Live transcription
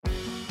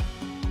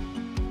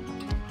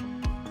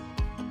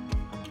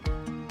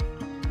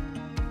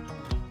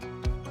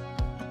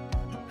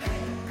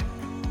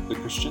The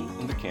Christian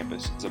in the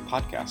Campus is a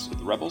podcast of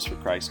the Rebels for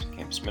Christ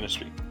campus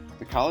ministry.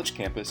 The college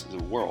campus is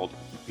a world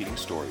of competing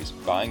stories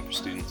vying for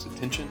students'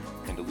 attention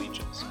and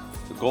allegiance.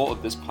 The goal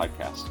of this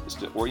podcast is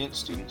to orient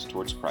students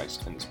towards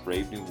Christ in this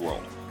brave new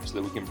world so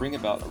that we can bring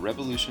about a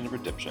revolution of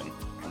redemption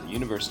on the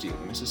University of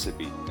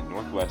Mississippi and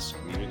Northwest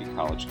Community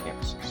College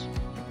campuses.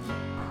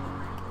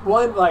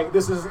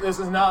 This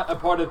is not a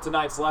part of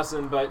tonight's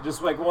lesson, but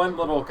just like one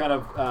little kind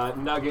of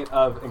nugget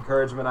of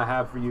encouragement I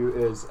have for you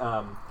is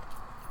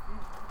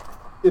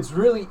it's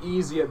really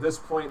easy at this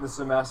point in the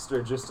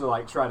semester just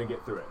to try to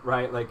get through it,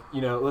 right?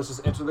 Let's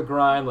just enter the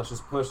grind, let's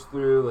just push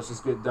through, let's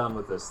just get done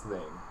with this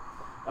thing.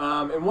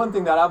 And one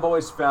thing that I've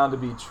always found to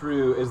be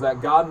true is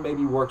that God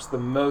maybe works the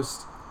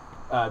most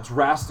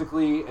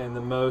drastically and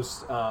the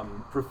most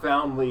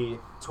profoundly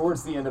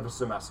towards the end of a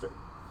semester,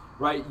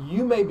 right?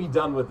 You may be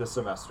done with this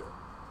semester,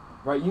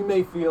 right? You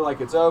may feel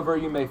like it's over.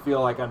 You may feel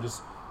like I'm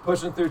just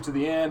pushing through to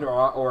the end,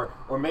 or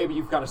maybe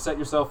you've kind of set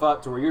yourself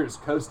up to where you're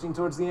just coasting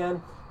towards the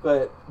end.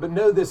 But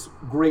know this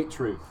great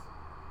truth.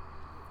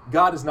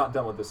 God is not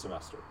done with this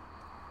semester.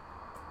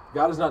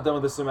 God is not done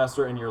with this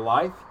semester in your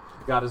life.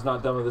 God is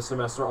not done with this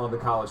semester on the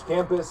college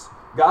campus.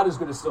 God is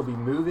going to still be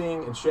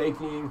moving and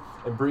shaking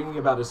and bringing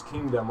about his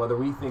kingdom, whether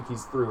we think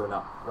he's through or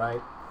not, right?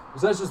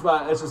 So that's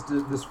just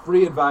this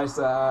free advice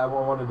that I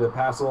wanted to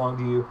pass along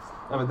to you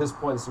at this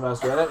point in the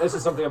semester. And that's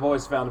just something I've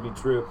always found to be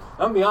true. I'm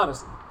going to be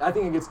honest, I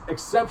think it gets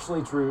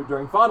exceptionally true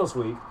during finals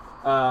week.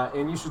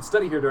 And you should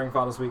study here during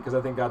finals week because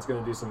I think God's going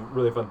to do some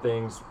really fun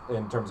things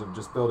in terms of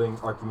just building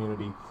our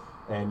community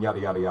and yada,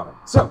 yada, yada.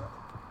 So,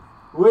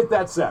 with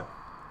that said,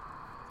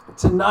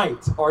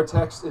 tonight our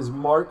text is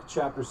Mark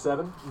chapter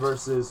 7,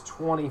 verses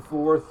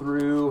 24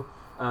 through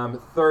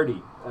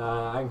 30.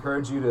 I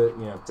encourage you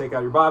to take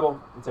out your Bible,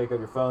 and take out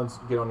your phones,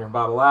 get on your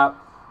Bible app,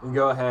 and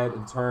go ahead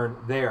and turn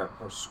there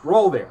or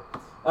scroll there.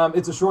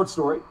 It's a short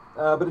story,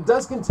 but it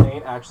does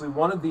contain actually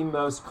one of the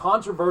most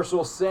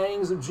controversial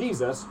sayings of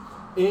Jesus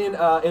in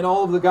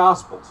all of the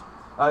Gospels.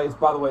 It's,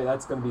 by the way,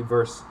 that's going to be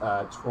verse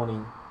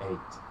 28.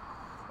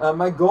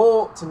 My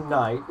goal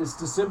tonight is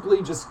to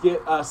simply just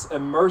get us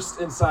immersed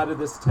inside of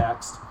this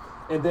text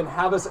and then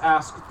have us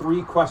ask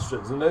three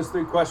questions. And those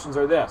three questions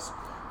are this.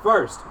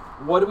 First,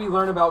 what do we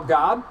learn about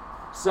God?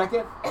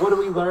 Second, what do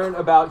we learn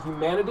about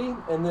humanity?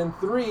 And then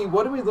three,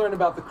 what do we learn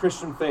about the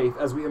Christian faith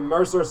as we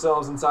immerse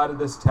ourselves inside of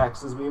this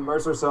text, as we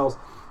immerse ourselves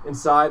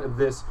inside of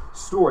this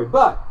story?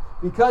 But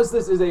because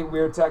this is a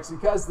weird text,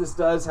 because this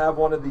does have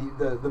one of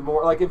the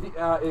more,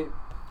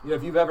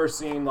 if you've ever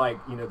seen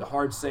the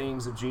hard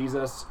sayings of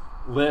Jesus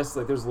list,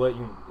 there's you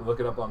can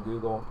look it up on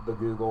Google,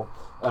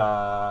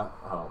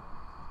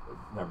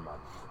 never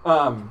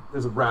mind.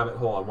 There's a rabbit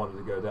hole I wanted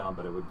to go down,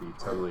 but it would be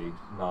totally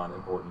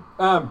non-important.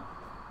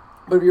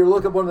 But if you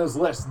look up one of those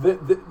lists,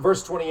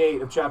 verse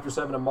 28 of chapter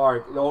 7 of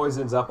Mark, it always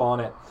ends up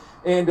on it.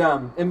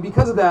 And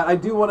because of that, I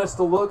do want us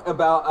to look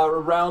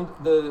around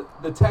the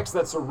text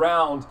that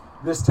surround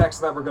this text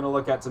that we're going to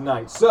look at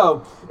tonight.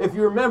 So, if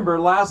you remember,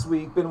 last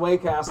week, Ben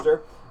Waycaster,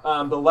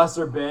 the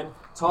lesser Ben,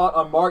 taught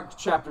on Mark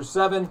chapter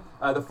 7,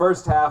 the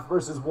first half,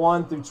 verses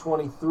 1 through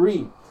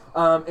 23.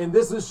 And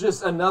this is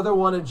just another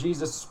one of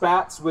Jesus'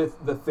 spats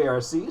with the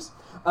Pharisees.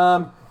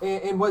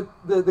 And what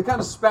the kind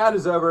of spat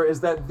is over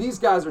is that these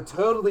guys are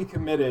totally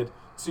committed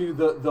to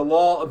the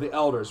law of the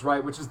elders,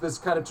 right? Which is this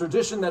kind of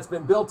tradition that's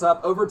been built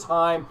up over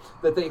time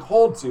that they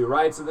hold to,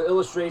 right? So the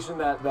illustration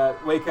that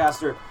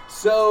Waycaster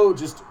so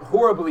just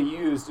horribly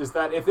used is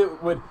that if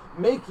it would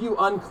make you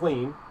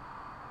unclean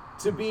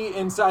to be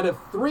inside of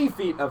 3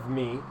 feet of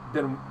me,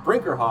 Ben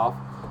Brinkerhoff,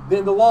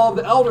 then the law of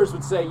the elders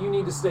would say you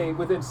need to stay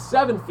within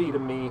 7 feet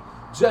of me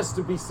just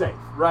to be safe,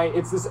 right?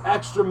 It's this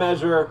extra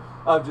measure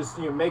of just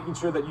making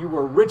sure that you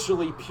were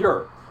ritually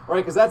pure. Right,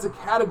 because that's a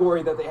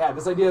category that they had.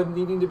 This idea of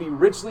needing to be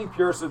ritually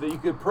pure so that you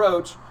could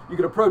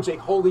approach a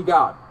holy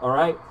God. All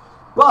right,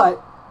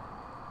 but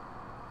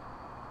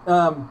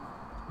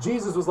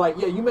Jesus was like,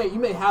 yeah, you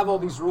may have all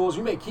these rules,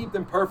 you may keep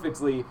them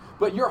perfectly,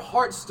 but your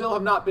hearts still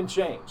have not been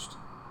changed.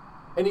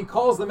 And he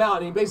calls them out,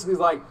 and he basically is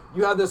like,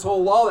 you have this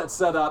whole law that's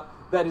set up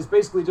that is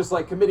basically just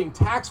like committing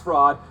tax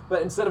fraud,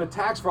 but instead of a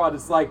tax fraud,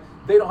 it's like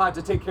they don't have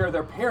to take care of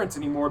their parents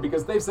anymore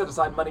because they've set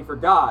aside money for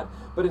God.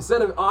 But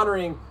instead of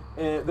honoring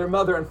their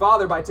mother and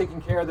father by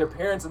taking care of their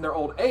parents in their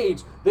old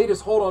age, they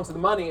just hold on to the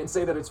money and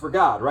say that it's for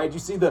God, right? You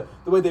see the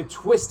way they've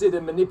twisted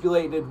and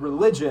manipulated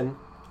religion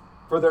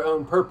for their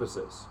own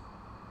purposes,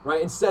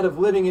 right? Instead of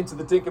living into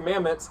the 10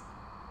 Commandments,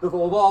 the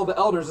law of the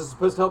elders is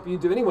supposed to help you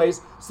do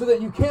anyways, so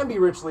that you can be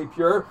ritually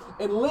pure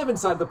and live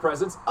inside the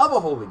presence of a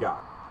holy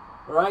God.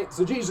 All right,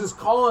 so Jesus is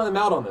calling them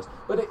out on this,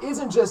 but it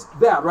isn't just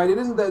that, right? It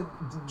isn't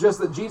just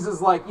that Jesus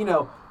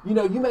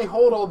you may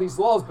hold all these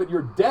laws, but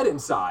you're dead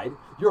inside.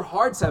 Your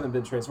hearts haven't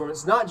been transformed.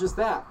 It's not just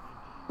that,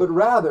 but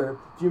rather,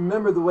 if you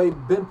remember the way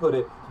Ben put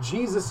it,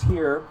 Jesus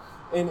here,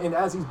 and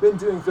as he's been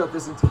doing throughout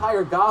this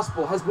entire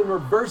gospel, has been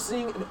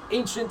reversing an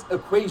ancient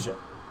equation,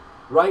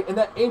 right? And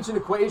that ancient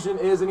equation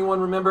is, anyone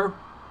remember?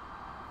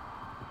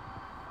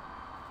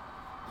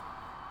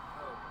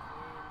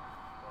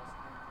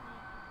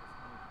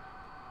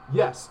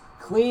 Yes,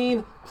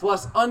 clean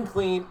plus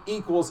unclean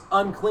equals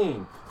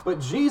unclean. But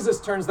Jesus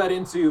turns that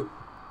into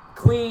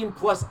clean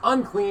plus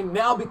unclean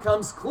now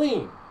becomes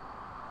clean.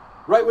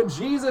 Right? When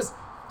Jesus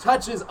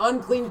touches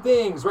unclean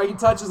things, right? He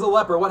touches a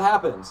leper, what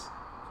happens?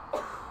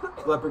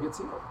 The leper gets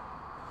healed.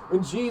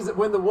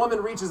 When the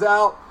woman reaches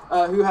out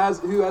who has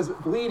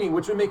bleeding,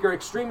 which would make her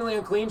extremely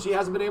unclean, she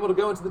hasn't been able to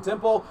go into the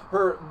temple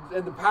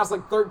in the past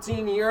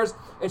 13 years,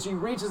 and she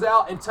reaches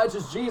out and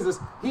touches Jesus,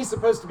 he's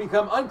supposed to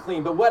become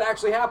unclean. But what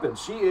actually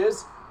happens? She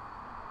is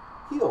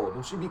healed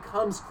and she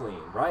becomes clean,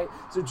 right?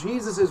 So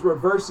Jesus is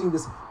reversing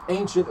this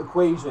ancient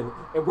equation,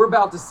 and we're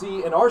about to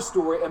see in our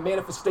story a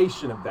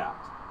manifestation of that.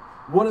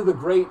 One of the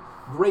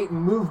great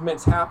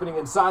movements happening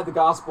inside the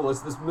gospel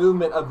is this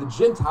movement of the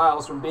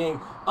Gentiles from being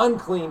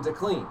unclean to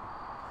clean.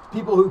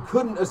 People who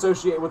couldn't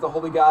associate with the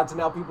holy God to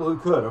now people who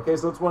could. Okay,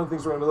 so that's one of the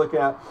things we're going to look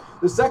at.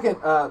 The second,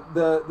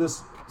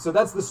 so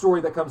that's the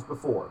story that comes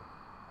before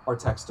our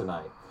text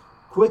tonight.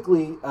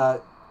 Quickly,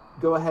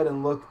 go ahead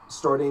and look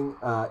starting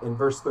in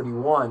verse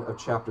 31 of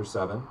chapter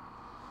 7.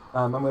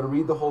 I'm going to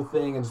read the whole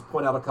thing and just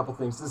point out a couple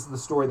things. This is the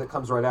story that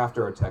comes right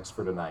after our text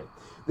for tonight.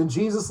 Then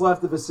Jesus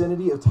left the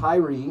vicinity of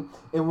Tyre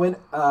and went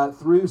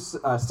through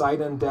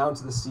Sidon down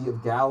to the Sea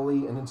of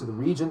Galilee and into the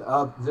region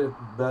of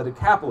the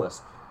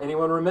Decapolis.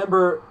 Anyone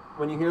remember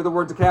when you hear the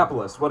word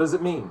Decapolis, what does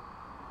it mean?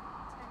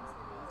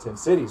 10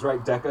 cities, right?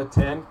 Deca,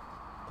 10,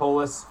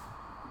 polis,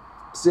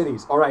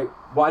 cities. All right,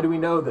 why do we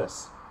know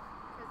this?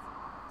 Because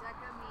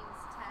Deca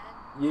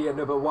means 10. Yeah,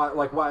 no, but why,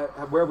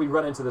 where have we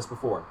run into this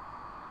before?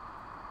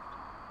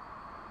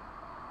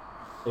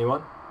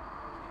 Anyone?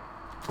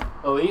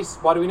 Elise,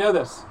 why do we know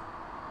this?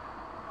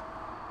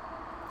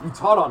 You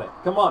taught on it.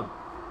 Come on.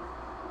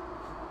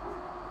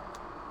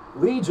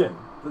 Legion,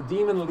 the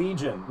demon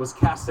Legion was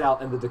cast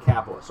out in the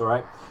Decapolis, all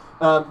right?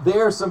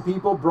 There some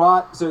people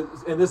brought,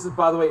 and this is,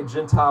 by the way, a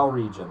Gentile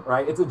region,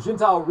 right? It's a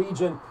Gentile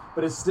region,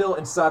 but it's still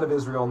inside of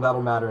Israel, and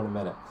that'll matter in a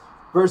minute.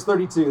 Verse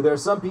 32, there are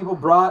some people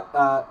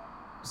brought,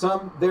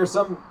 some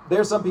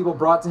people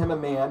brought to him a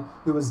man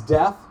who was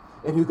deaf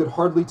and who could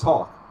hardly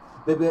talk.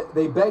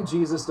 They begged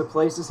Jesus to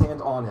place his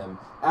hand on him.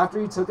 After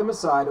he took him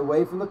aside,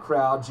 away from the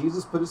crowd,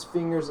 Jesus put his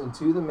fingers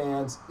into the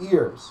man's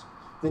ears.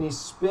 Then he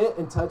spit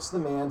and touched the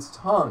man's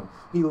tongue.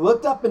 He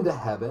looked up into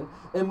heaven,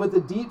 and with a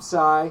deep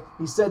sigh,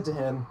 he said to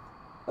him,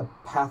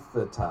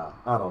 Epaphata,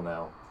 I don't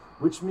know,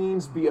 which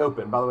means be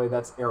open. By the way,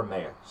 that's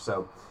Aramaic.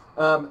 So,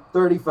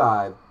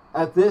 35.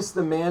 At this,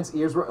 the man's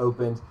ears were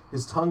opened,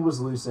 his tongue was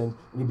loosened,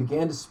 and he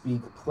began to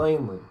speak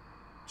plainly.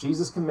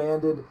 Jesus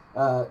commanded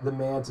the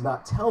man to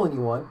not tell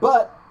anyone,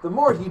 but the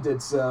more he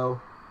did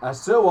so, as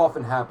so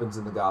often happens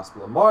in the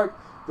Gospel of Mark,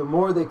 the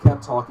more they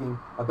kept talking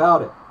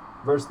about it.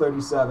 Verse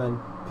 37,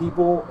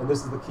 people, and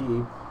this is the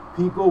key,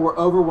 people were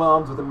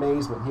overwhelmed with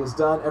amazement. He has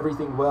done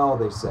everything well,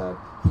 they said.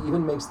 He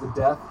even makes the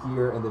deaf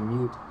hear and the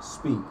mute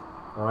speak.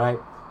 All right?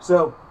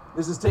 So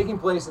this is taking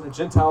place in a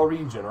Gentile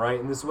region, all right?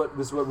 And this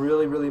is what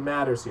really, really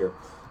matters here.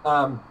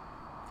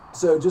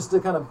 So just to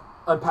kind of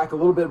unpack a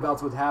little bit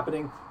about what's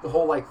happening, the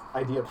whole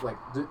idea of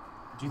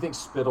do you think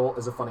spittle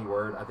is a funny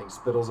word? I think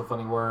spittle is a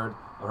funny word.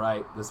 All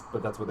right,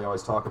 but that's what they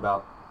always talk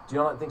about. Do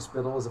you not think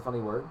spittle is a funny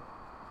word?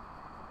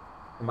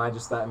 Am I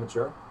just that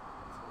immature?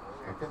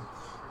 Okay.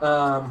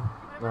 All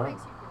right.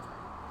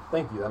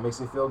 Thank you. That makes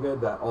me feel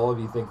good that all of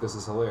you think this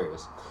is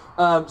hilarious.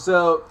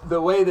 So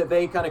the way that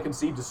they kind of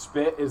conceived to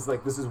spit is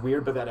this is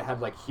weird, but that it had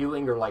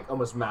healing or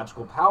almost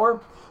magical power,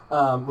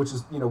 which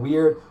is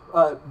weird.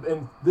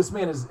 And this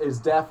man is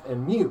deaf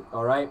and mute.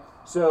 All right.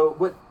 So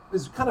what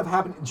is kind of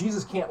happening?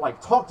 Jesus can't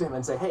talk to him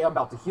and say, "Hey, I'm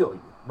about to heal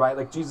you,"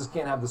 right? Jesus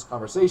can't have this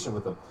conversation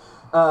with him.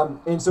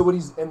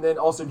 And then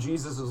also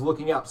Jesus is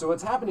looking up. So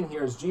what's happening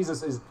here is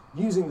Jesus is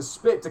using the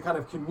spit to kind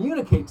of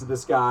communicate to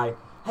this guy,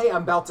 "Hey,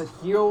 I'm about to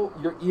heal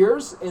your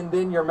ears and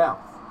then your mouth."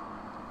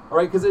 All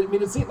right, because it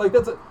seems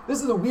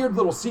this is a weird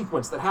little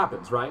sequence that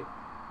happens, right?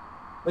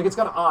 It's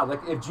kind of odd.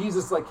 If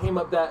Jesus came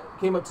up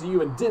to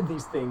you and did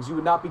these things, you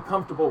would not be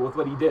comfortable with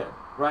what he did,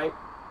 right?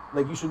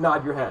 You should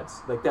nod your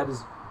heads.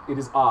 It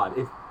is odd.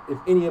 If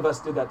any of us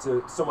did that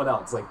to someone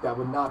else, that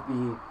would not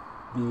be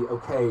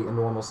okay in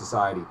normal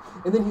society.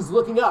 And then he's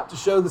looking up to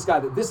show this guy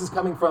that this is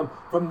coming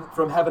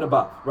from heaven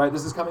above, right?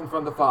 This is coming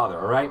from the Father,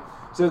 all right?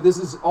 So this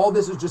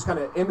is just kind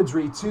of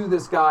imagery to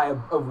this guy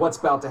of what's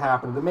about to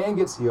happen. The man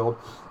gets healed,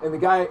 and the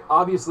guy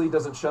obviously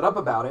doesn't shut up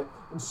about it.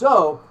 And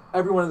so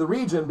everyone in the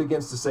region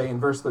begins to say in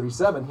verse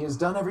 37, "He has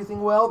done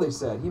everything well," they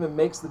said. "He even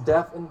makes the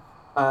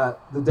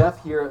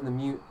deaf hear and the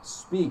mute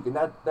speak." And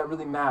that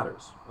really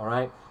matters, all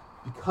right?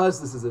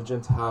 Because this is a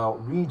Gentile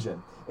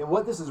region. And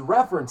what this is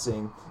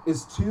referencing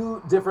is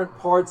two different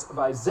parts of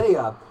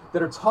Isaiah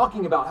that are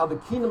talking about how the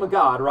kingdom of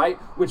God, right?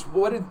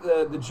 What did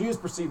the Jews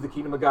perceive the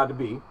kingdom of God to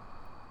be?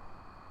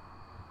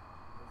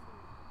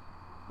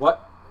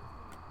 What?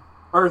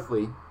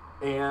 Earthly.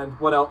 And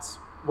what else?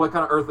 What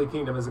kind of earthly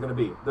kingdom is it going to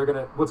be?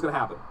 What's going to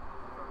happen?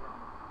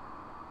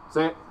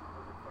 Say it.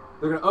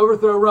 They're going to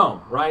overthrow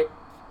Rome, right?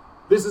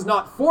 This is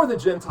not for the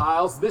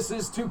Gentiles. This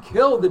is to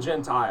kill the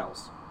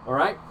Gentiles. All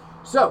right?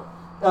 So,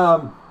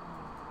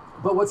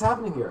 But what's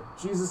happening here?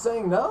 Jesus is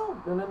saying, no.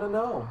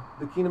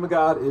 The kingdom of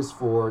God is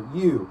for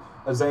you.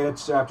 Isaiah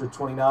chapter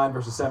 29,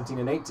 verses 17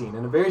 and 18.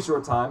 In a very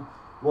short time,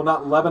 will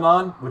not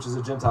Lebanon, which is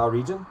a Gentile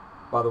region,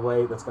 by the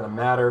way, that's going to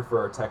matter for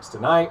our text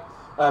tonight,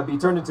 be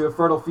turned into a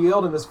fertile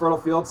field, and this fertile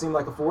field seemed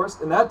like a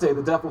forest? In that day,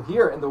 the deaf will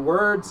hear, and the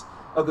words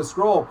of the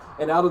scroll,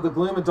 and out of the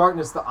gloom and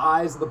darkness, the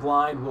eyes of the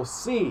blind will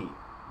see. You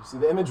see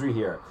the imagery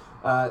here.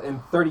 In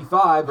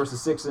 35,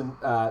 verses 6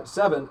 and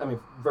 7,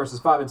 verses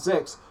 5 and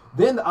 6,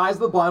 then the eyes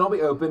of the blind will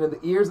be opened, and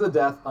the ears of the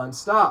deaf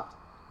unstopped.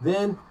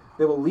 Then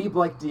they will leap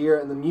like deer,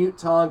 and the mute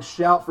tongue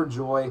shout for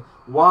joy.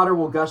 Water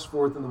will gush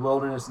forth in the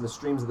wilderness and the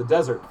streams of the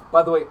desert.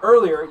 By the way,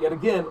 earlier, yet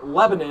again,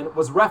 Lebanon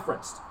was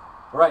referenced.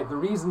 All right, the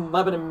reason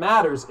Lebanon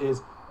matters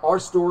is our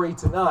story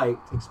tonight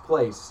takes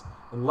place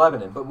in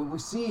Lebanon. But what we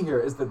see here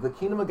is that the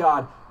kingdom of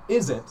God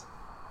isn't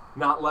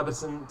not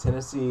Lebanon,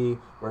 Tennessee,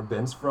 where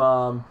Ben's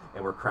from,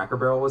 and where Cracker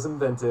Barrel was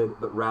invented,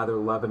 but rather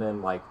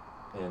Lebanon, like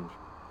in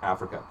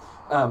Africa.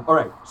 All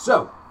right,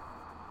 so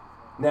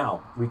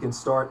now we can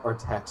start our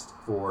text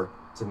for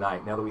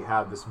tonight, now that we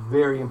have this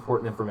very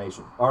important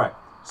information. All right,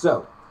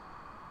 so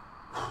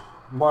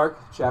Mark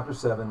chapter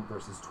 7,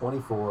 verses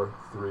 24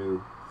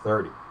 through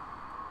 30.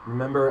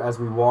 Remember, as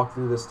we walk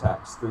through this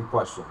text, 3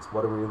 questions.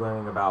 What are we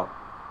learning about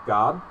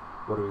God?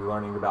 What are we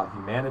learning about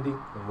humanity?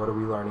 And what are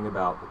we learning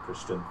about the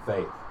Christian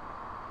faith?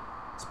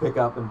 Let's pick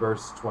up in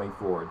verse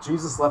 24.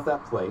 Jesus left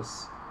that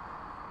place.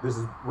 This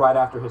is right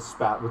after his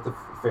spat with the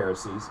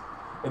Pharisees,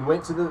 and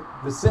went to the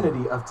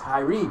vicinity of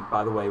Tyre,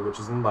 by the way, which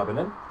is in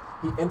Lebanon.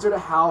 He entered a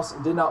house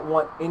and did not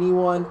want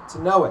anyone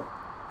to know it.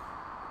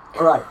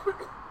 All right.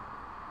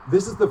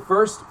 This is the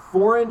first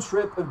foreign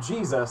trip of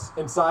Jesus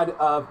inside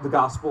of the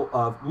Gospel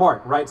of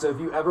Mark, right? So if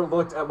you ever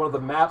looked at one of the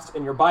maps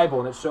in your Bible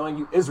and it's showing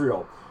you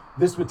Israel,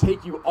 this would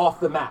take you off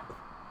the map,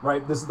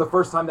 right? This is the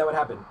first time that would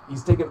happen.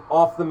 He's taken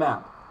off the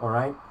map, all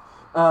right?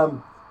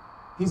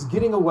 He's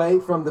getting away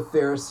from the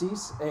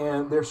Pharisees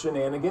and their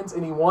shenanigans,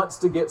 and he wants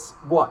to get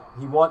what?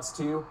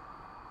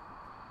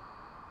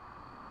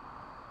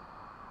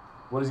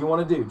 What does he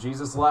want to do?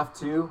 Jesus left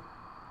to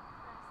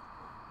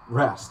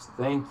rest.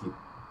 Thank you.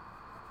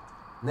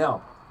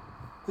 Now,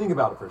 think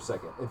about it for a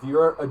second. If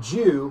you're a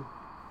Jew,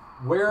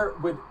 where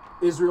would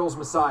Israel's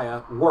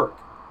Messiah work?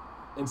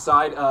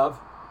 Inside of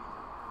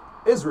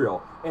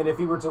Israel. And if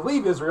he were to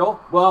leave Israel,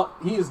 well,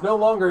 he is no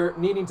longer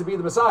needing to be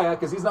the Messiah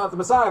because he's not the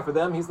Messiah for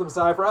them, he's the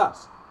Messiah for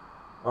us.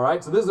 All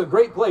right, so this is a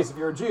great place if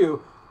you're a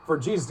Jew for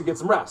Jesus to get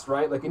some rest,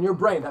 right? Like in your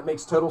brain, that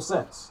makes total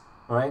sense.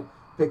 All right,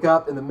 pick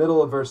up in the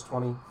middle of verse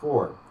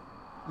 24.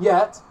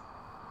 Yet,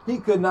 he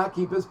could not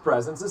keep his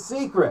presence a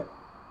secret.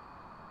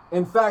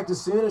 In fact, as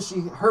soon as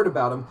she heard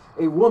about him,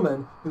 a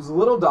woman whose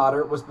little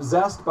daughter was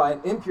possessed by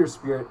an impure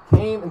spirit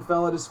came and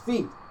fell at his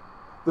feet.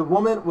 The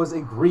woman was a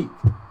Greek,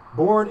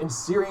 born in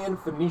Syrian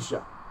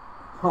Phoenicia.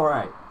 All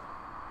right.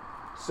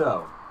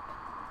 So,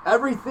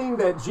 everything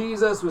that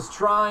Jesus was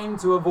trying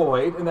to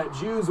avoid and that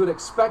Jews would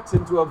expect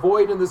him to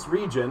avoid in this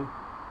region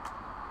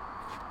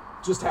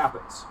just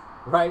happens,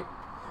 right?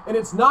 And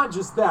it's not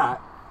just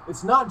that,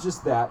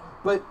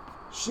 but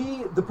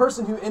the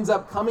person who ends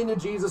up coming to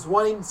Jesus,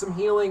 wanting some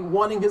healing,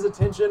 wanting his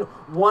attention,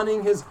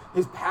 wanting his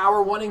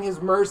power, wanting his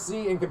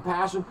mercy and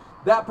compassion,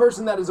 that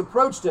person that has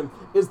approached him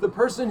is the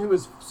person who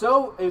is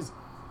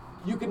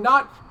you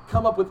cannot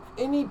come up with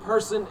any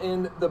person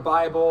in the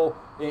Bible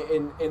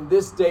in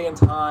this day and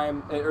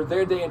time, or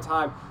their day and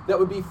time, that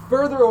would be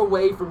further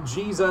away from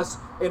Jesus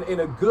and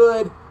a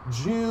good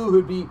Jew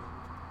who'd be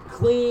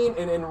clean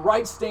and in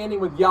right standing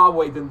with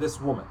Yahweh than this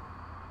woman.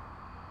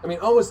 I mean,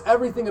 almost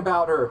everything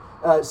about her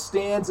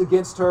stands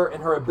against her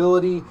and her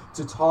ability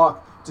to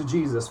talk to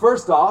Jesus.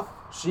 First off,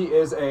 she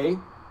is a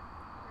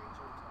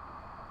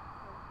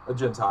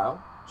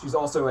Gentile. She's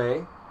also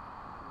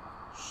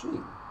she.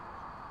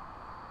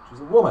 She's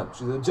a woman.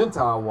 She's a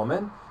Gentile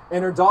woman.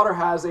 And her daughter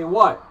has a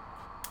what?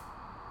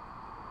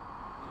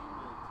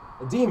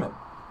 A demon.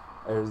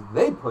 As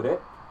they put it,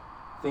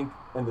 think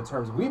in the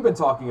terms we've been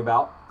talking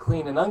about,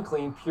 clean and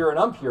unclean, pure and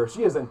impure.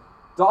 She is a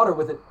daughter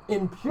with an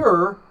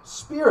impure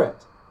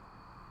spirit.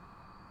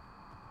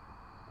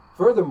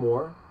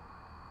 Furthermore,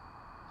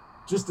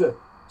 just to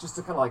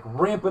kind of like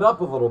ramp it up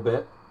a little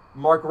bit,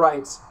 Mark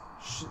writes,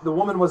 the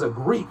woman was a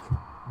Greek,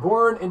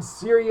 born in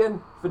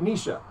Syrian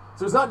Phoenicia.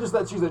 So it's not just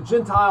that she's a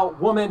Gentile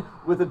woman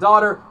with a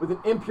daughter with an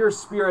impure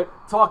spirit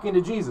talking to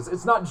Jesus.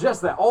 It's not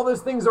just that. All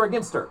those things are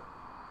against her.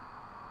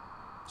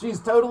 She's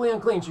totally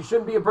unclean. She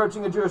shouldn't be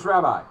approaching a Jewish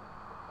rabbi.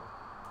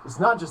 It's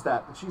not just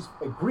that, but she's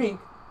a Greek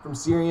from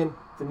Syrian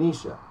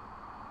Phoenicia.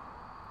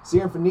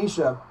 Syrian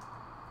Phoenicia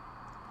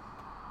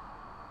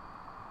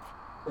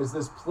is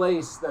this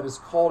place that is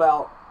called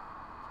out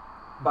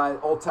by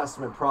Old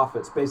Testament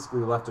prophets,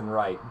 basically left and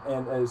right,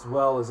 and as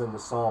well as in the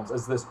Psalms,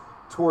 as this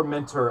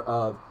tormentor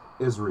of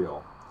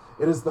Israel.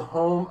 It is the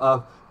home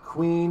of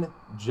Queen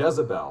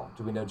Jezebel.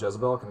 Do we know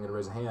Jezebel? Can I get a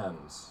raise of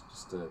hands?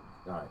 All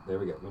right, there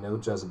we go. We know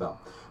Jezebel,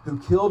 who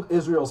killed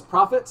Israel's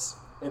prophets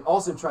and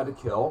also tried to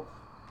kill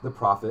the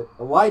prophet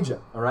Elijah.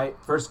 All right,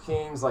 1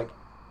 Kings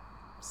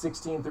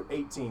 16 through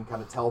 18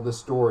 kind of tell this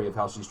story of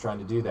how she's trying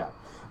to do that.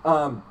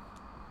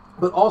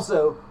 but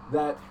also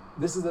that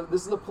this is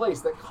a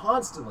place that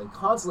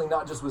constantly,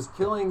 not just was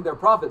killing their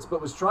prophets,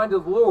 but was trying to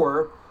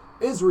lure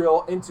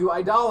Israel into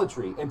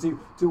idolatry and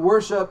to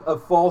worship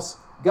of false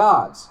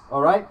gods.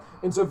 All right?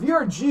 And so if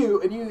you're a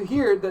Jew and you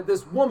hear that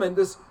this woman,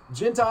 this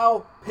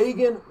Gentile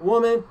pagan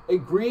woman, a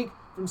Greek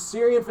from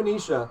Syrian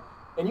Phoenicia,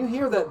 and you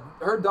hear that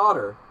her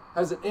daughter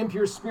has an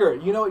impure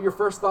spirit, you know what your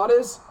first thought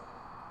is?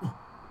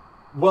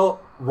 Well,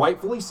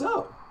 rightfully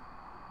so.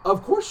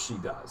 Of course she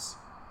does.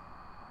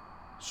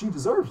 She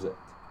deserves it.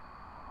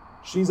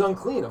 She's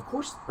unclean. Of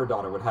course her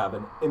daughter would have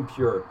an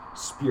impure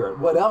spirit.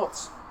 What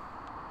else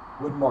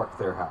would mark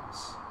their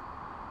house?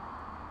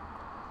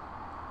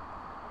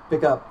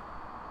 Pick up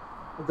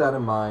with that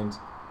in mind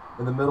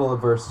in the middle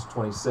of verse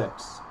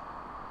 26.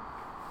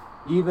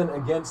 Even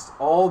against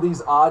all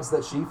these odds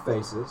that she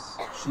faces,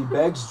 she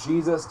begs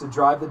Jesus to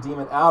drive the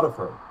demon out of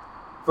her.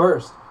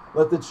 First,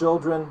 let the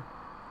children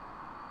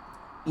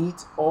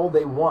eat all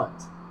they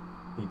want,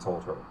 he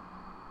told her.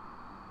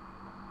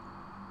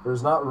 For it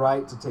is not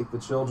right to take the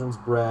children's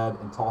bread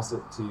and toss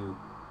it to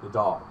the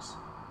dogs.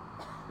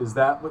 Is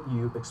that what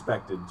you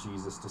expected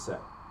Jesus to say?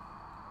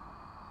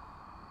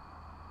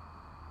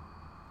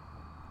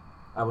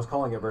 I was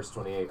calling it verse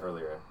 28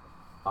 earlier.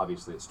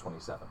 Obviously, it's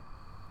 27.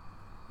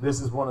 This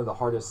is one of the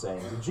hardest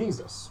sayings of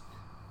Jesus.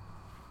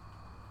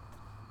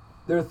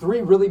 There are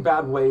three really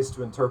bad ways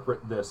to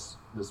interpret this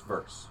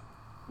verse.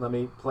 Let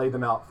me play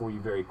them out for you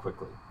very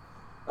quickly.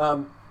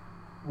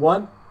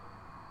 One,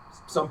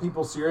 some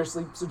people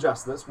seriously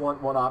suggest this.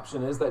 One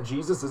option is that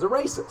Jesus is a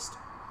racist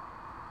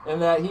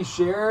and that he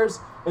shares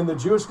in the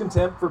Jewish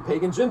contempt for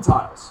pagan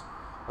Gentiles.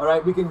 All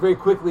right, we can very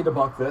quickly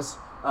debunk this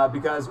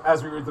because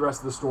as we read the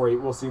rest of the story,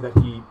 we'll see that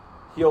he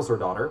heals her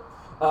daughter.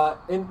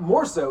 And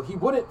more so, he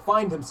wouldn't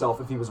find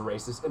himself, if he was a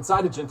racist,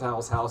 inside a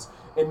Gentile's house,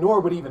 and nor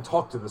would he even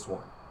talk to this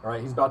woman. All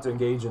right, he's about to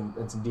engage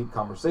in some deep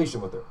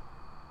conversation with her.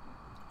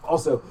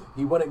 Also,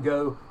 he wouldn't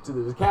go to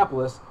the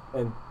Decapolis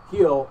and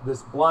heal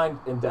this blind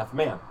and deaf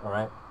man. All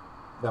right,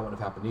 that wouldn't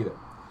have happened either.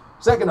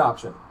 Second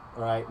option,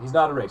 all right, he's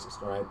not a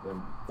racist. All right,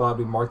 and glad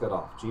we marked that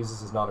off.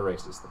 Jesus is not a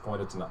racist. The point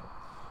of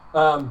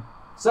tonight.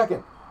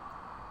 Second,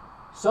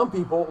 some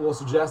people will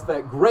suggest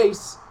that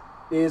grace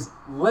is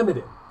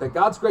limited, that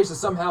God's grace is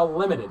somehow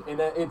limited, and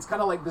that it's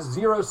kind of like the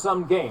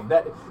zero-sum game,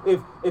 that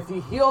if he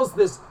heals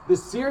this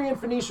Syrian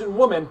Phoenician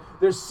woman,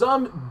 there's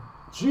some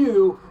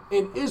Jew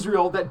in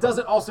Israel that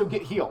doesn't also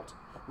get healed,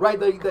 right?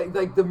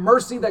 Like the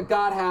mercy that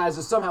God has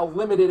is somehow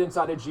limited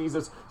inside of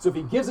Jesus, so if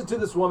he gives it to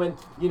this woman,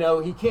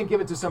 he can't give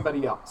it to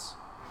somebody else.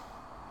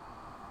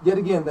 Yet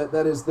again,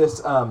 that is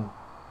this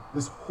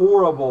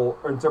horrible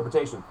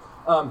interpretation.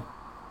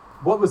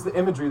 What was the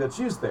imagery that's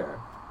used there?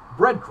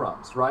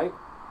 Breadcrumbs, right?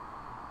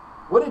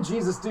 What did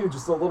Jesus do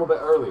just a little bit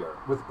earlier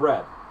with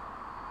bread?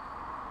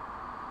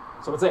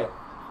 Someone say it.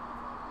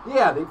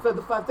 Yeah, they fed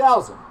the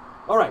 5,000.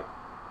 All right.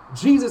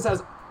 Jesus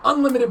has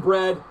unlimited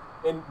bread,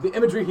 and the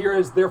imagery here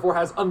is therefore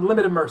has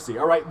unlimited mercy.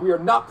 All right. We are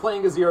not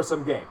playing a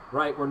zero-sum game,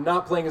 right? We're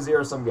not playing a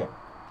zero-sum game.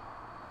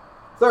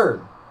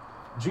 Third,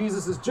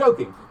 Jesus is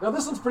joking. Now,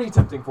 this one's pretty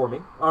tempting for me.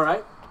 All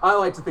right. I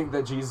like to think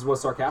that Jesus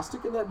was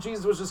sarcastic and that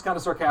Jesus was just kind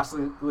of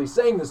sarcastically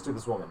saying this to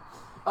this woman.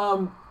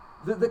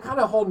 The kind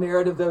of whole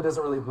narrative, though,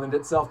 doesn't really lend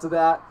itself to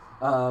that.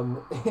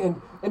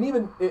 And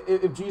even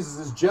if Jesus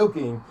is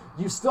joking,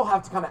 you still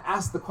have to kind of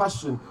ask the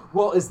question,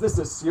 well, is this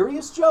a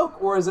serious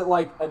joke or is it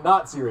like a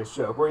not serious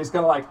joke where he's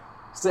kind of like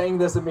saying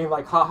this and being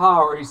like, haha,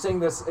 or he's saying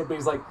this but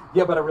he's like,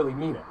 yeah, but I really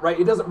mean it, right?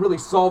 It doesn't really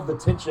solve the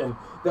tension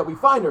that we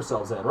find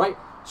ourselves in, right?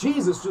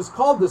 Jesus just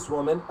called this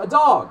woman a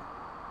dog.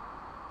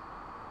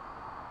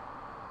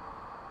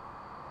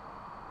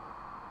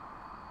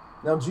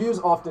 Now, Jews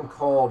often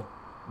called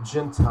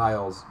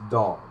Gentiles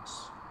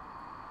dogs.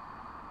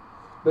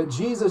 But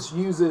Jesus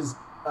uses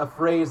a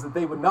phrase that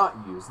they would not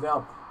use.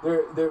 Now,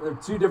 there are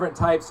two different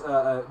types,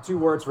 two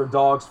words for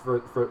dogs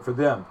for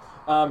them.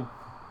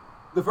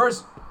 The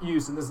first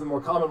use, and this is the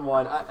more common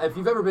one, if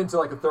you've ever been to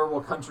like a third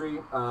world country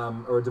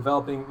or a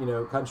developing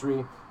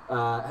country,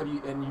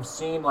 you've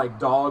seen like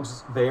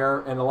dogs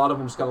there, and a lot of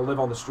them just kind of live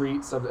on the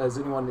streets. Has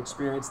anyone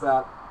experienced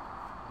that?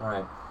 All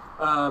right.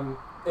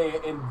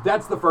 And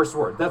that's the first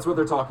word. That's what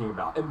they're talking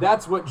about. And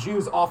that's what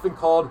Jews often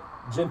called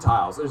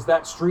Gentiles. There's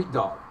that street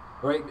dog,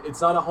 right?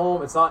 It's not a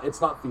home. It's not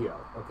Theo,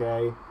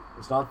 okay?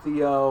 It's not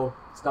Theo.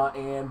 It's not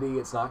Andy.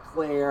 It's not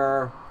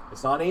Claire.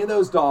 It's not any of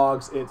those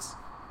dogs. It's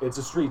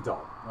a street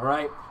dog, all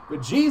right?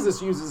 But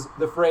Jesus uses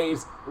the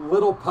phrase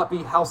little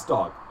puppy house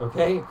dog,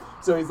 okay?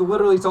 So he's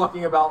literally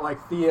talking about like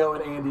Theo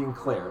and Andy and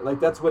Claire. Like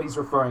that's what he's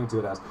referring to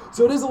it as.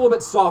 So it is a little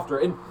bit softer.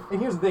 And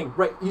here's the thing,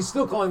 right? He's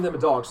still calling them a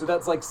dog. So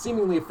that's like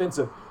seemingly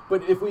offensive.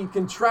 But if we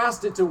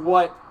contrast it to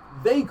what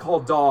they call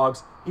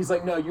dogs, he's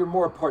like, no, you're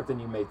more apart than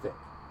you may think.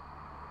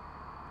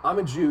 I'm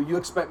a Jew. You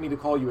expect me to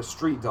call you a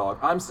street dog.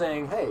 I'm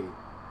saying, hey,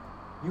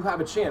 you have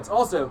a chance.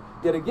 Also,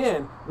 yet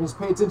again, just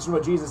pay attention to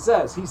what Jesus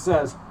says. He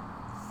says,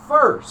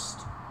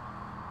 first.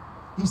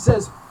 He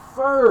says,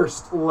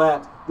 first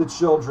let the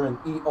children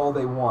eat all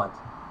they want.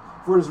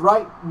 For it is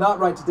not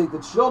right to take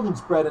the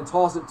children's bread and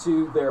toss it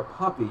to their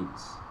puppies.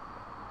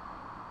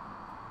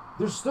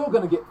 they're still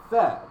going to get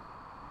fed.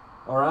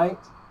 All right?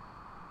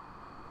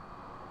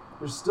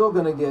 They're still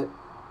going to get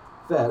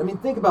fed. I mean,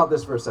 think about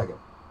this for a second.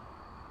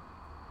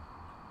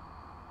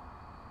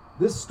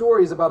 This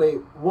story is about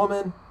a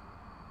woman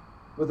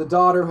with a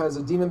daughter who has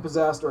a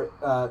demon-possessed or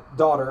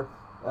daughter,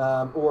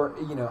 or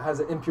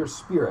has an impure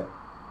spirit.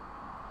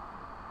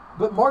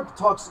 But Mark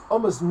talks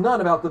almost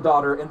none about the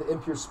daughter and the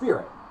impure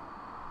spirit.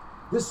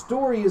 This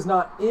story is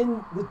not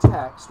in the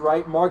text,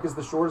 right? Mark is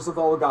the shortest of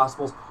all the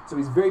Gospels, so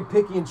he's very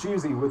picky and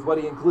choosy with what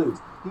he includes.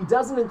 He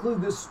doesn't include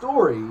this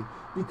story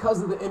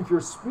because of the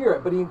impure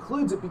spirit, but he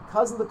includes it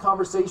because of the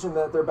conversation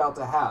that they're about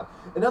to have.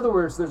 In other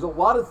words, there's a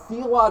lot of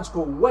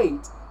theological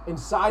weight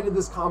inside of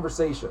this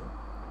conversation.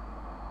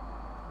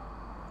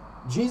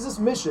 Jesus'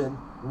 mission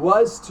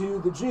was to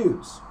the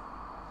Jews.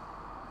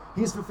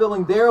 He's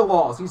fulfilling their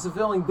laws. He's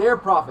fulfilling their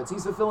prophets.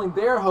 He's fulfilling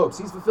their hopes.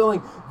 He's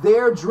fulfilling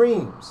their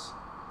dreams.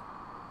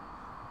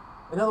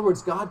 In other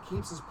words, God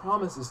keeps his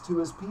promises to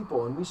his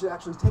people, and we should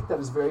actually take that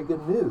as very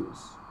good news.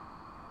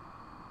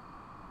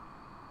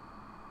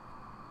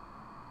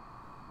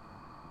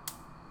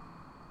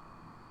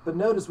 But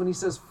notice when he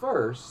says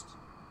first,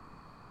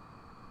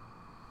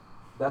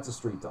 that's a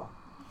street dog.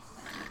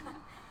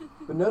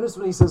 But notice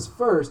when he says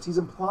first, he's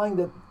implying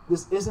that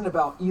this isn't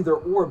about either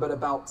or, but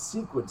about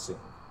sequencing.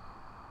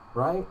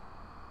 Right?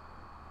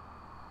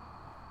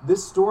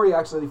 This story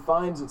actually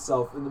finds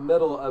itself in the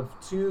middle of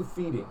two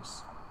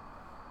feedings.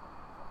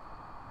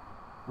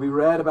 We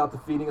read about the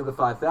feeding of the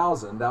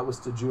 5,000. That was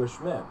to Jewish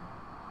men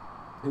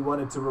who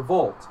wanted to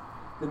revolt.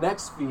 The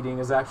next feeding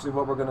is actually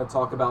what we're going to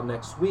talk about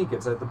next week.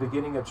 It's at the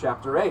beginning of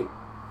chapter 8.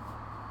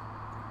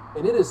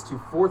 And it is to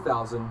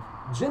 4,000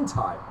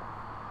 Gentile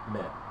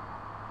men.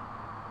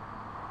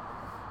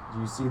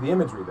 Do you see the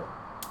imagery there?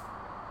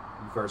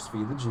 You first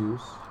feed the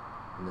Jews,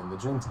 and then the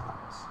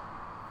Gentiles.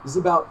 This is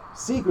about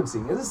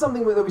sequencing. And this is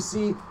something that we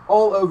see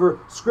all over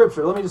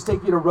Scripture. Let me just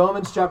take you to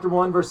Romans chapter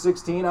 1, verse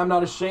 16. I'm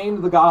not ashamed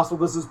of the gospel.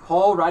 This is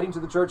Paul writing to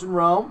the church in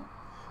Rome.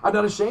 I'm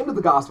not ashamed of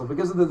the gospel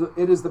because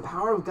it is the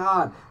power of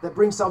God that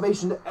brings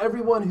salvation to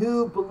everyone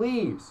who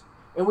believes.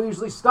 And we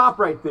usually stop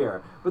right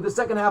there. But the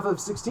second half of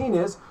 16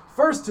 is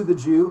first to the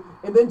Jew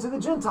and then to the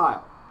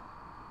Gentile.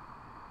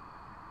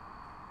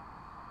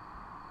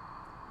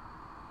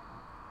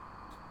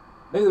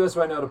 Maybe the best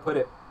way I know to put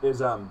it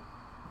is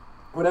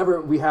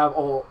whenever we have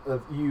all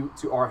of you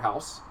to our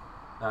house,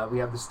 we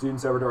have the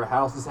students over to our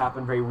house. This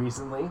happened very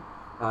recently,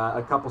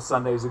 a couple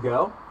Sundays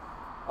ago.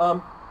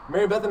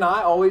 Mary Beth and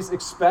I always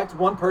expect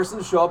one person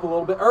to show up a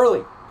little bit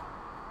early.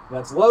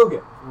 That's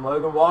Logan. And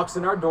Logan walks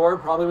in our door,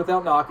 probably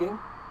without knocking.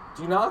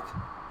 Do you knock?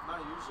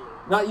 Not usually.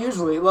 Not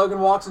usually. Logan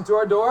walks into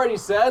our door and he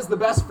says, the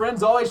best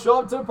friends always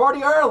show up to a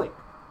party early.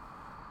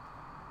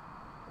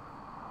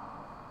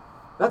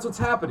 That's what's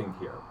happening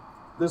here.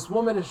 This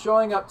woman is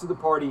showing up to the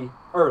party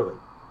early.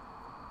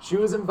 She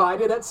was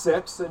invited at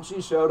 6 and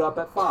she showed up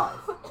at 5.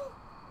 All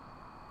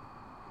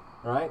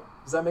right?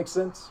 Does that make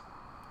sense?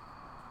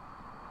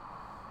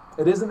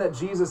 It isn't that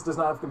Jesus does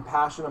not have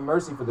compassion and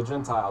mercy for the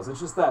Gentiles.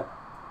 It's just that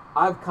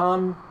I've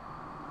come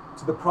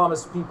to the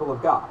promised people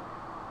of God.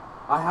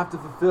 I have to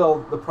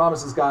fulfill the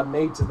promises God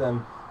made to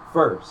them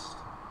first.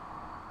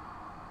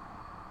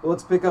 Well,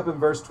 let's pick up in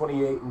verse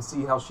 28 and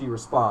see how she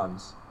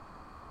responds.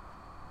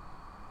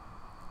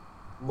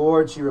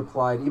 Lord, she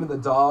replied, even the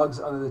dogs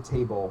under the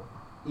table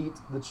eat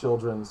the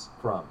children's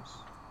crumbs.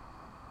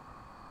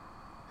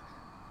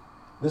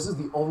 This is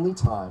the only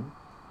time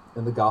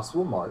in the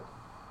Gospel of Mark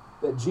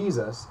that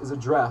Jesus is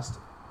addressed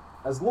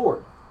as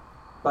Lord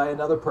by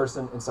another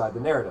person inside the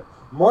narrative.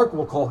 Mark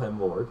will call him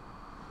Lord,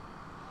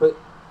 but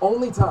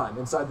only time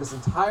inside this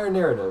entire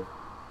narrative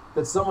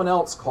that someone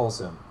else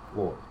calls him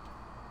Lord.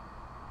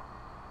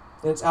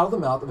 And it's out of the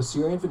mouth of a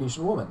Syrian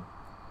Phoenician woman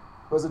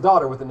who has a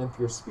daughter with an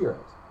impure spirit.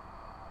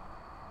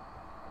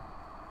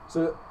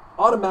 So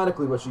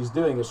automatically what she's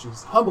doing is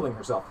she's humbling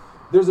herself.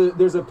 There's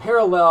a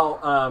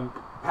parallel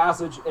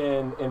passage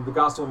in the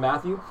Gospel of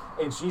Matthew,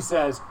 and she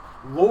says,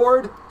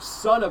 Lord,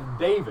 Son of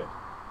David.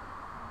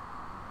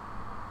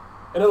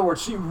 In other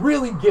words, she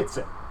really gets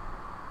it.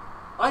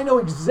 I know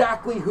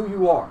exactly who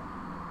you are.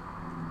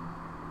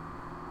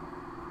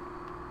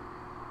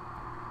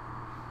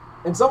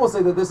 And some will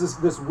say that this is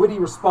this witty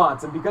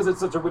response, and because it's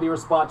such a witty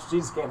response,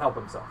 Jesus can't help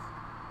himself.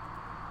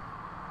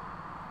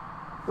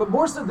 But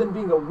more so than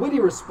being a witty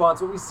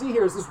response, what we see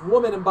here is this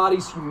woman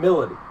embodies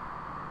humility.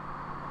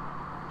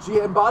 She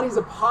embodies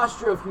a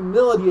posture of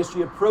humility as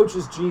she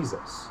approaches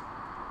Jesus.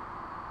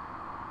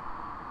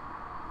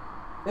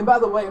 And by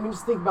the way, I mean,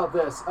 just think about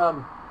this.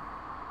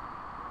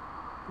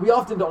 We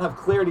often don't have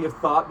clarity of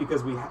thought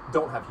because we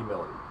don't have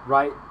humility,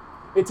 right?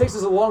 It takes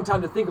us a long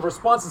time to think of a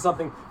response to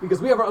something because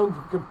we have our own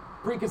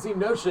preconceived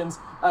notions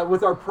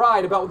with our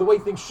pride about the way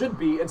things should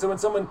be. And so when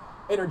someone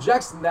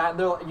interjects in that,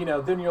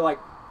 and then you're like,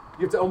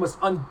 you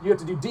have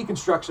to do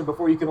deconstruction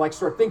before you can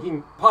start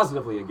thinking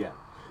positively again.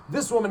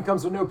 This woman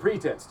comes with no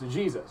pretense to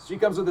Jesus. She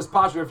comes with this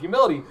posture of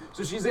humility,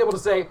 so she's able to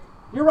say,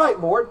 you're right,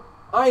 Lord,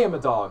 I am a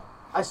dog.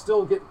 I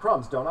still get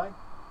crumbs, don't I?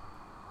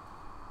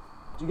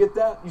 Do you get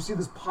that? You see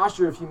this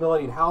posture of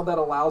humility and how that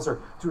allows her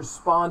to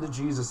respond to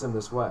Jesus in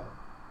this way.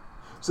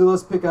 So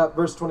let's pick up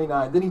verse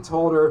 29. Then he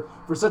told her,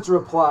 for such a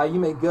reply, you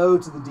may go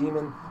to the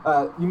demon.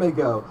 You may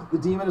go. The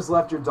demon has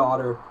left your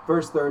daughter.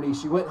 Verse 30,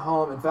 she went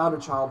home and found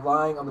her child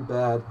lying on the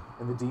bed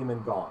and the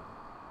demon gone.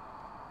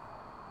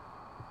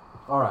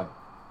 All right.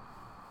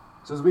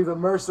 So as we've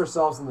immersed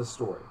ourselves in this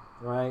story,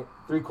 right?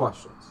 3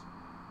 questions.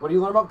 What do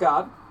you learn about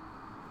God?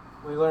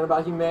 What do you learn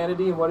about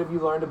humanity? And what have you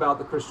learned about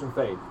the Christian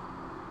faith?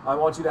 I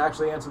want you to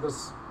actually answer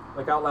this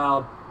like out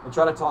loud and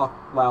try to talk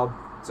loud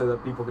so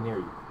that people can hear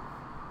you.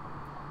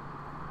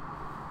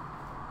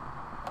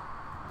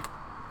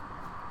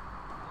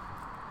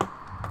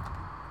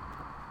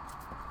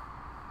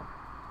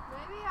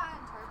 Maybe I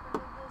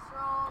interpreted this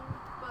wrong,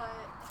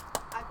 but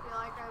I feel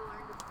like I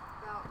learned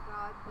about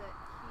God that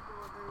He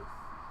delivers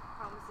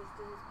promises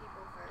to His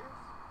people first.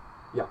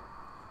 Yeah.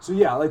 So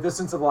yeah, like this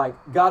sense of like,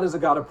 God is a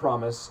God of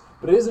promise,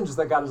 but it isn't just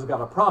that God is a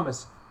God of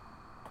promise.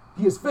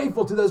 He is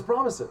faithful to those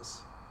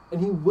promises, and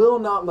He will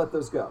not let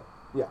those go.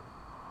 Yeah.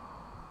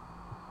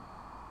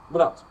 What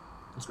else?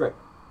 It's great.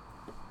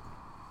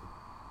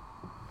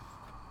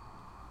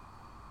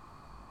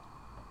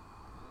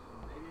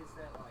 Maybe it's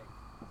that like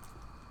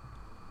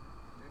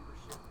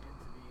membership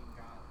into being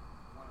God,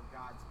 one of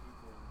God's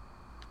people,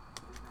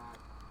 is not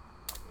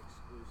like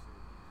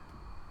exclusive,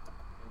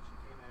 And she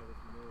came at it with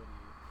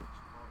humility. And she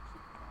called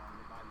it God,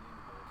 and by the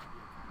end of it, she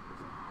had kind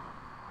of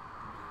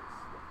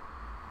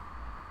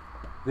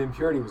The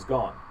impurity was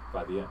gone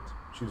by the end.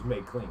 She was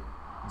made clean.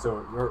 And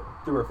so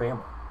through her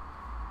family.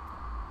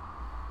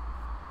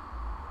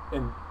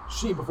 And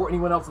she, before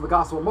anyone else in the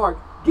Gospel of Mark,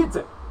 gets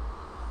it.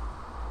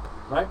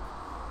 Right?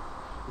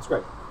 It's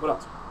great. What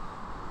else?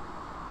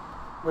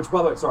 Which,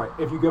 by the way, sorry,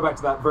 if you go back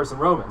to that verse in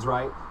Romans,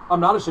 right? I'm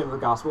not ashamed of the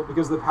gospel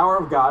because of the power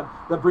of God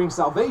that brings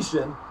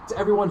salvation to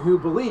everyone who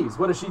believes.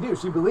 What does she do?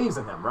 She believes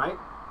in Him, right?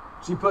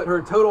 She put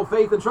her total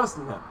faith and trust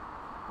in Him.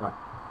 Right.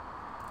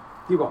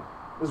 Keep going.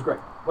 This is great.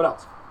 What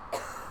else?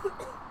 I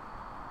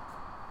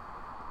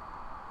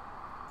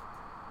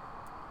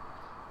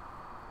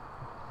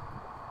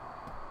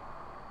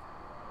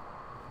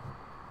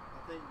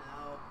think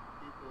now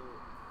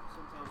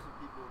sometimes some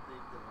people think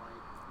that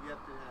like you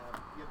have to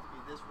be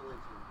this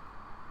religion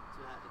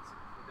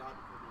for God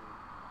to come in.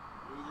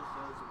 And He just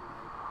shows them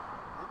like,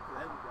 I'm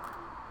for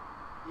everybody.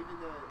 Even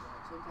though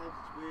like sometimes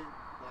it's weird,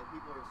 like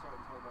people are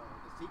starting to talk about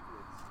like the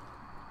secrets.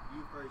 Like,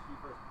 you first.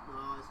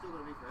 No, it's still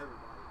gonna be for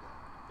everybody though.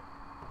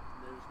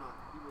 And there's not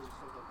people just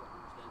sometimes don't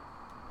understand.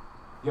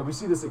 Yeah, we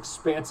see this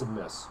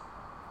expansiveness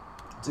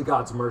to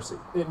God's mercy.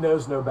 It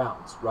knows no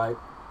bounds, right?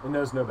 It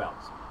knows no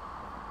bounds.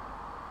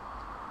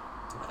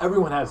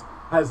 Everyone has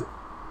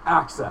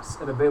access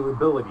and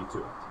availability to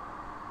it.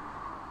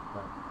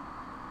 Right.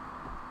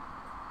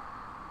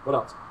 What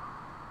else?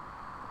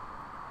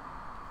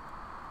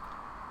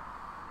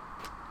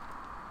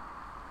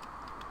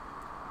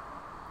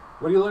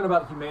 What do you learn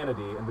about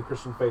humanity and the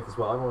Christian faith as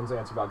well? Everyone's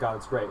answered about God,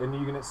 it's great. And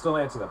you can still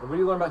answer that. But what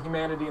do you learn about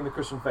humanity and the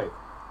Christian faith?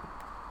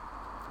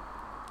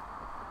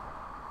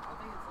 I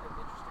think it's like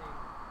interesting,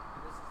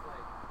 and this is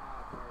like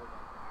not part of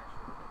like the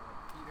actual, but like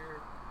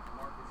Peter,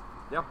 Marcus,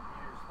 Yep.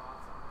 Peter's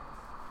thoughts on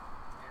this,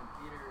 and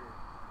Peter,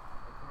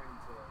 according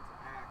to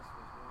Acts,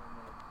 was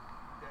one that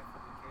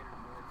definitely catered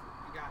more to.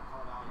 He got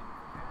called out even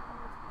for catering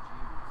more to the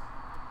Jews,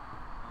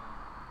 and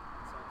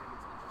so I think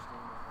it's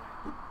interesting that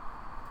like,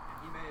 and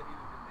he may have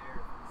even been there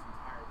for this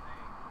entire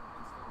thing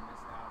and still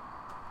missed out.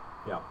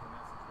 Yeah. The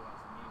message was,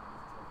 and he was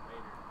until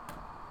later.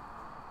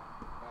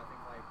 But I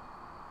think like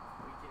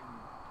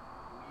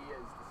we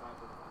as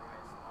disciples of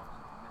Christ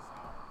often miss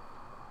out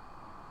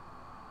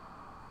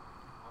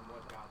on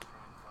what God's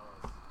trying to tell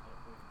us at a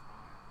point in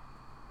time.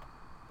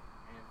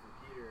 And for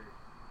Peter,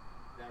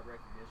 that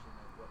recognition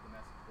of what the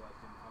message was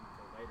didn't come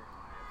until later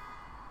in life.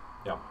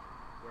 Yeah.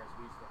 Whereas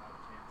we still have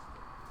a chance to.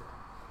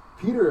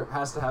 Peter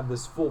has to have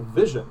this full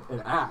vision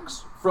in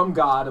Acts from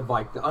God of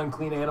like the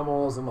unclean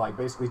animals and like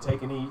basically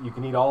take and eat. You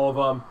can eat all of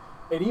them.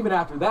 And even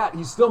after that,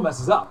 he still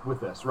messes up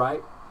with this,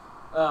 right?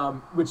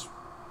 Which,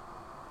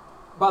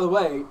 by the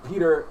way,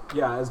 Peter,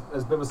 as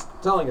Ben was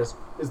telling us,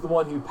 is the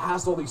one who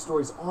passed all these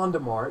stories on to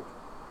Mark.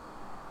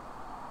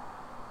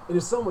 It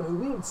is someone who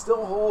we would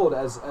still hold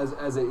as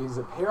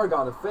a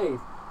paragon of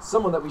faith,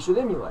 someone that we should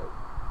emulate.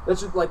 That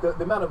should, like, the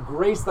amount of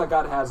grace that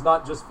God has,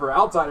 not just for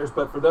outsiders,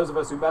 but for those of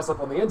us who mess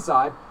up on the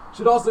inside,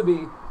 should also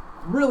be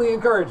really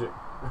encouraging,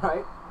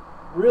 right?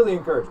 Really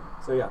encouraging.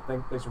 So yeah,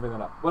 thanks for bringing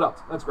that up. What else?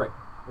 That's great.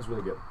 That's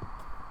really good.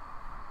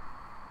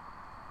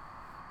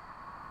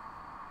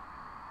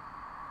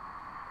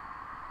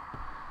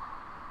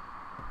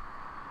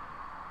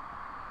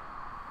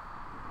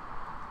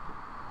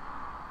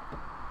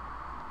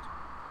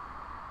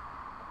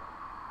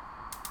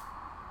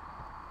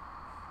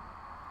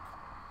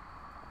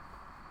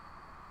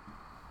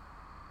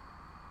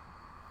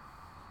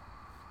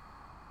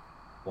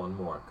 One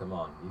more. Come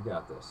on. You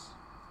got this.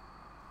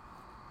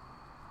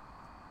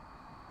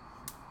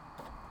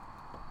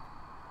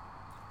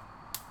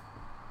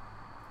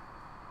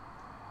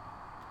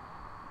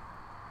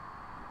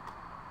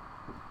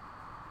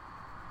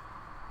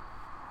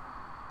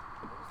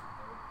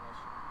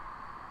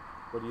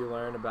 What do you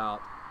learn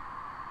about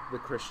the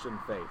Christian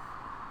faith?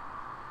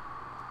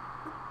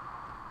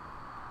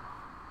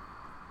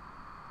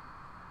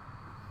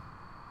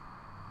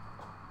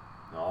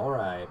 All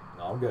right,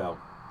 I'll go.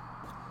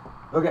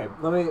 Okay,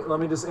 let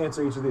me just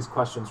answer each of these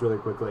questions really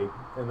quickly,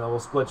 and then we'll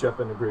split you up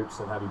into groups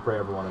and have you pray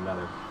over one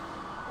another.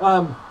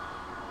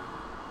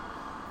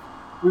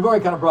 We've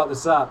already kind of brought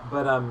this up,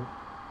 but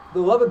the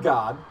love of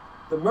God,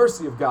 the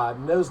mercy of God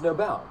knows no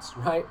bounds,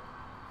 right?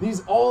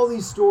 All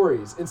these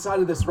stories inside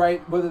of this,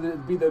 right? Whether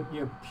it be the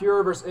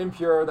pure versus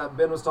impure that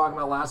Ben was talking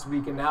about last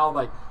week, and now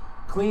like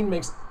clean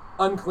makes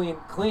unclean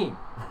clean,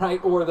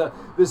 right? Or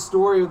this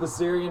story of the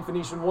Syrian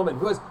Phoenician woman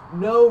who has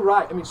no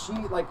right. I mean,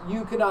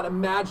 you cannot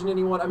imagine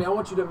anyone. I mean, I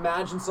want you to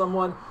imagine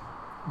someone,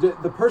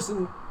 the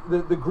person,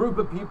 the group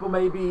of people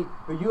maybe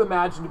who you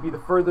imagine to be the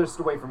furthest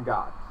away from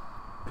God.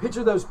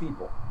 Picture those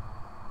people.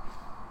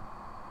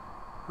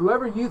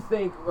 Whoever you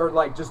think, or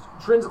like just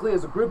intrinsically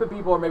as a group of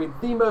people, are maybe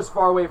the most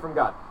far away from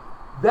God.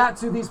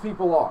 That's who these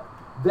people are.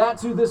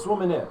 That's who this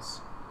woman is.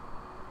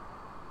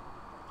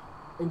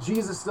 And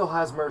Jesus still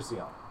has mercy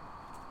on them.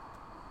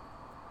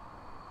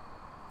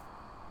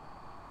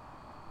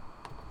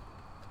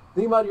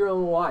 Think about your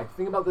own life.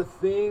 Think about the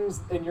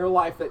things in your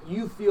life that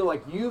you feel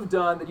like you've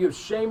done, that you have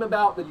shame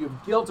about, that you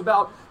have guilt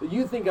about, that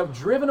you think have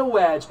driven a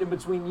wedge in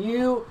between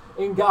you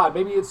and God.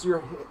 Maybe it's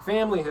your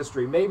family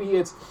history. Maybe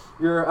it's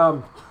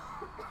your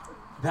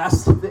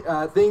past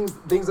things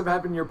that have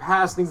happened in your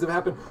past, things that have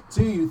happened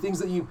to you, things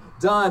that you've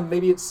done.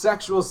 Maybe it's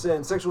sexual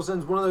sin. Sexual sin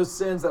is one of those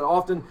sins that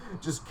often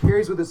just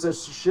carries with it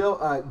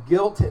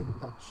guilt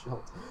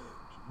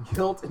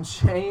and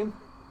shame.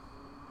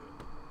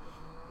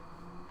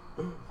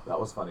 That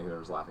was funny.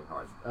 Whoever's laughing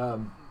hard.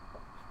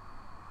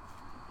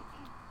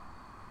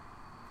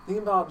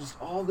 Think about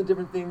just all the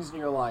different things in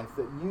your life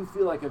that you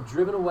feel like have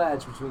driven a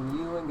wedge between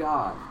you and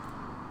God.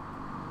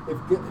 If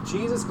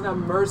Jesus can have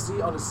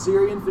mercy on a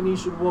Syrian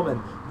Phoenician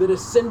woman, the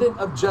descendant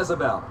of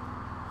Jezebel,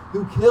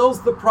 who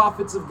kills the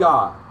prophets of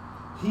God,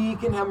 he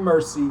can have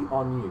mercy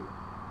on you.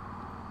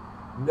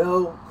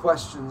 No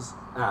questions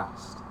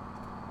asked.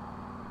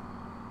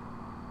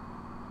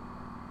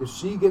 If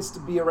she gets to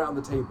be around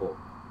the table,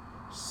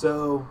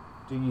 so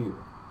do you.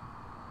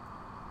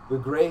 The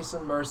grace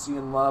and mercy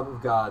and love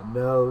of God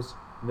knows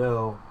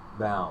no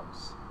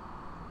bounds.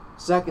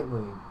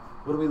 Secondly,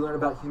 what do we learn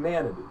about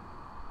humanity?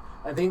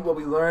 I think what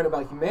we learn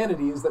about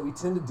humanity is that we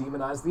tend to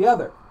demonize the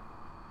other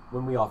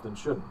when we often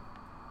shouldn't.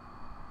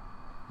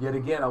 Yet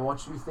again, I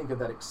want you to think of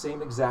that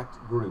same exact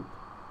group.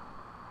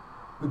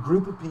 The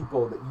group of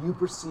people that you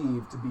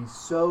perceive to be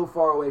so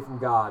far away from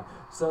God.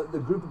 So the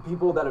group of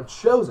people that have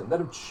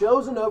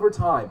chosen over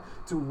time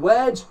to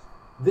wedge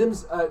them,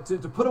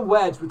 to put a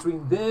wedge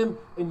between them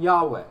and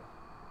Yahweh.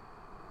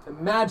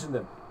 Imagine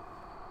them.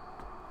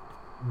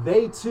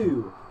 They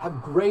too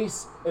have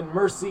grace and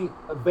mercy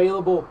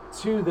available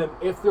to them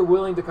if they're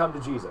willing to come to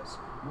Jesus.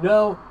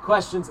 No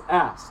questions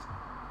asked.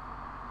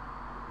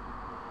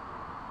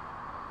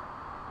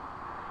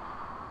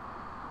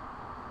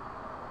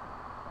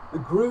 The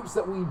groups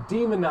that we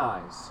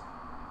demonize,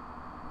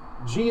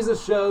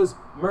 Jesus shows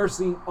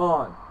mercy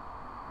on.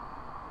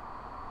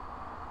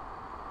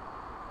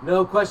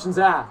 No questions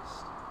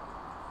asked.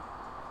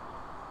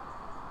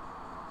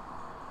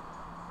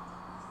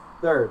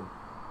 Third,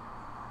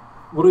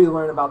 what do we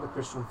learn about the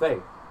Christian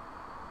faith?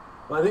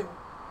 Well, I think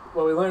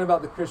what we learn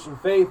about the Christian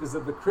faith is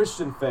that the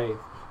Christian faith,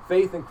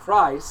 faith in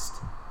Christ,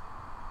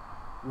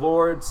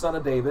 Lord, Son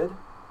of David,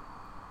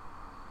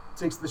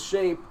 takes the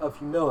shape of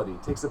humility,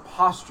 takes a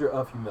posture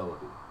of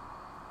humility.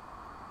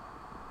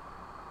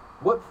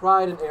 What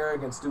pride and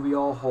arrogance do we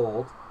all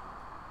hold?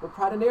 What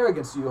pride and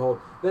arrogance do you hold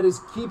that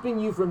is keeping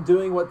you from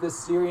doing what this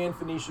Syrian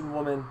Phoenician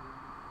woman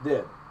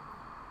did?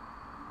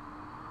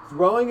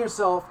 Throwing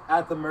yourself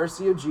at the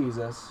mercy of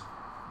Jesus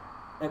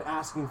and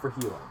asking for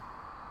healing.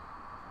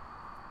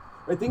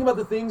 Right? Think about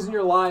the things in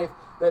your life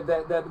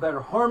that are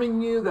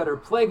harming you, that are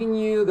plaguing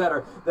you, that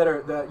are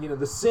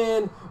the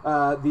sin,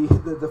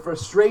 the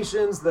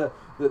frustrations, the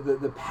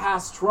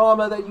past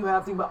trauma that you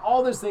have. Think about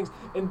all those things,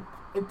 and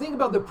think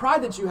about the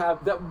pride that you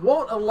have that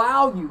won't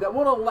allow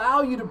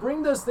you to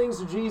bring those things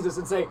to Jesus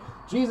and say,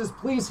 Jesus,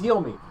 please heal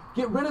me.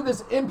 Get rid of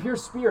this impure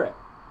spirit.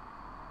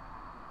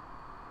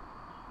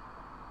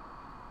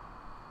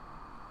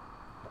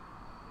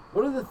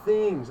 What are the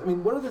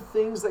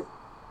things that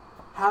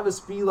have us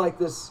be like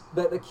this,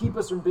 that keep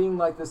us from being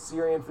like this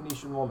Syrian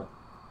Phoenician woman?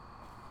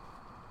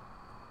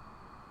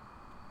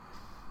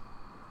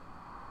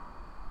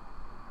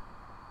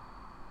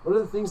 What are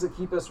the things that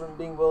keep us from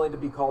being willing to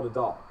be called a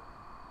dog?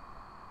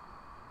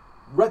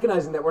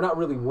 Recognizing that we're not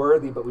really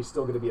worthy, but we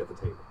still get to be at the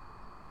table.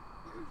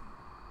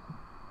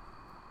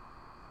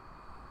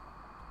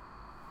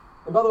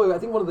 And by the way, I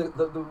think one of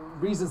the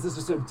reasons this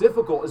is so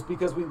difficult is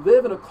because we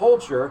live in a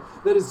culture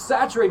that is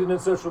saturated in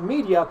social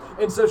media,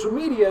 and social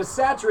media is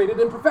saturated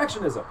in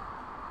perfectionism.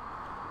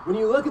 When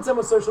you look at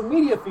someone's social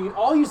media feed,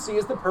 all you see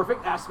is the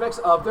perfect aspects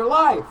of their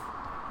life.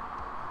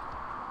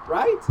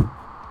 Right?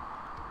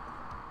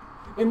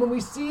 And when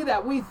we see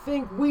that, we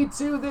think we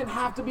too then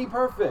have to be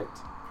perfect.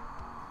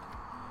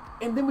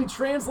 And then we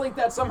translate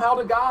that somehow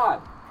to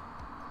God.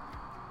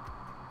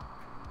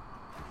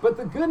 But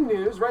the good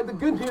news, right? The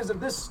good news of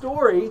this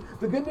story,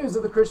 the good news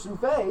of the Christian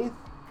faith,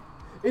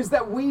 is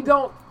that we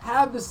don't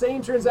have the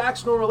same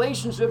transactional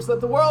relationships that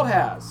the world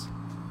has.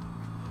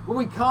 Where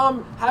we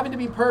come having to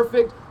be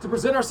perfect to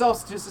present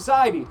ourselves to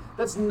society.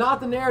 That's not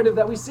the narrative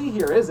that we see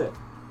here, is it?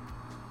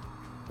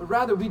 But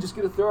rather, we just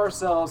get to throw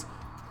ourselves,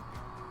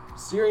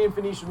 Syrian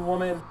Phoenician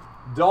woman,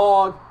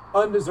 dog,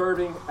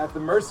 undeserving, at the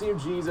mercy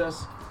of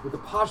Jesus, with the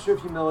posture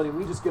of humility.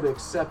 We just get to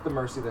accept the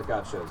mercy that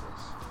God shows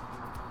us.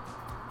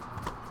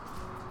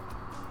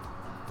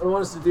 What I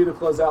want us to do to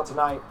close out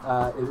tonight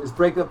is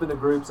break up into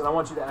groups, and I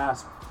want you to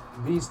ask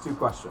these two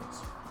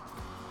questions.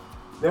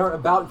 They aren't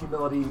about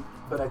humility,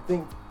 but I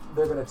think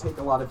they're going to take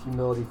a lot of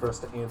humility for us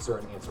to answer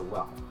and answer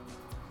well.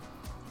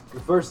 The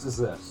first is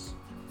this.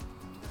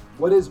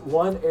 What is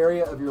one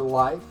area of your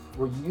life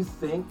where you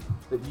think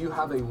that you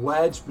have a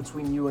wedge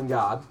between you and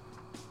God?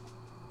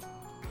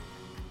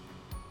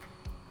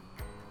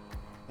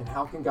 And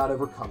how can God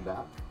overcome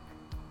that?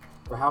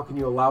 Or how can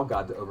you allow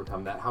God to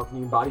overcome that? How can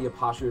you embody a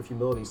posture of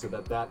humility so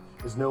that that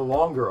is no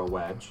longer a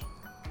wedge,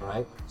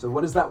 right? So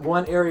what is that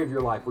one area of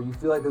your life where you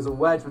feel like there's a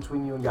wedge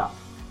between you and God,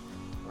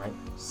 right?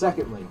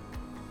 Secondly,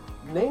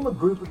 name a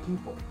group of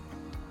people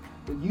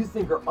that you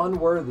think are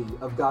unworthy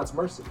of God's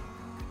mercy,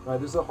 right?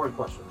 This is a hard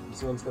question.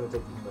 This one's going to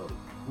take humility.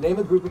 Name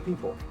a group of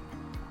people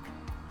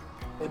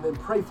and then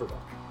pray for them.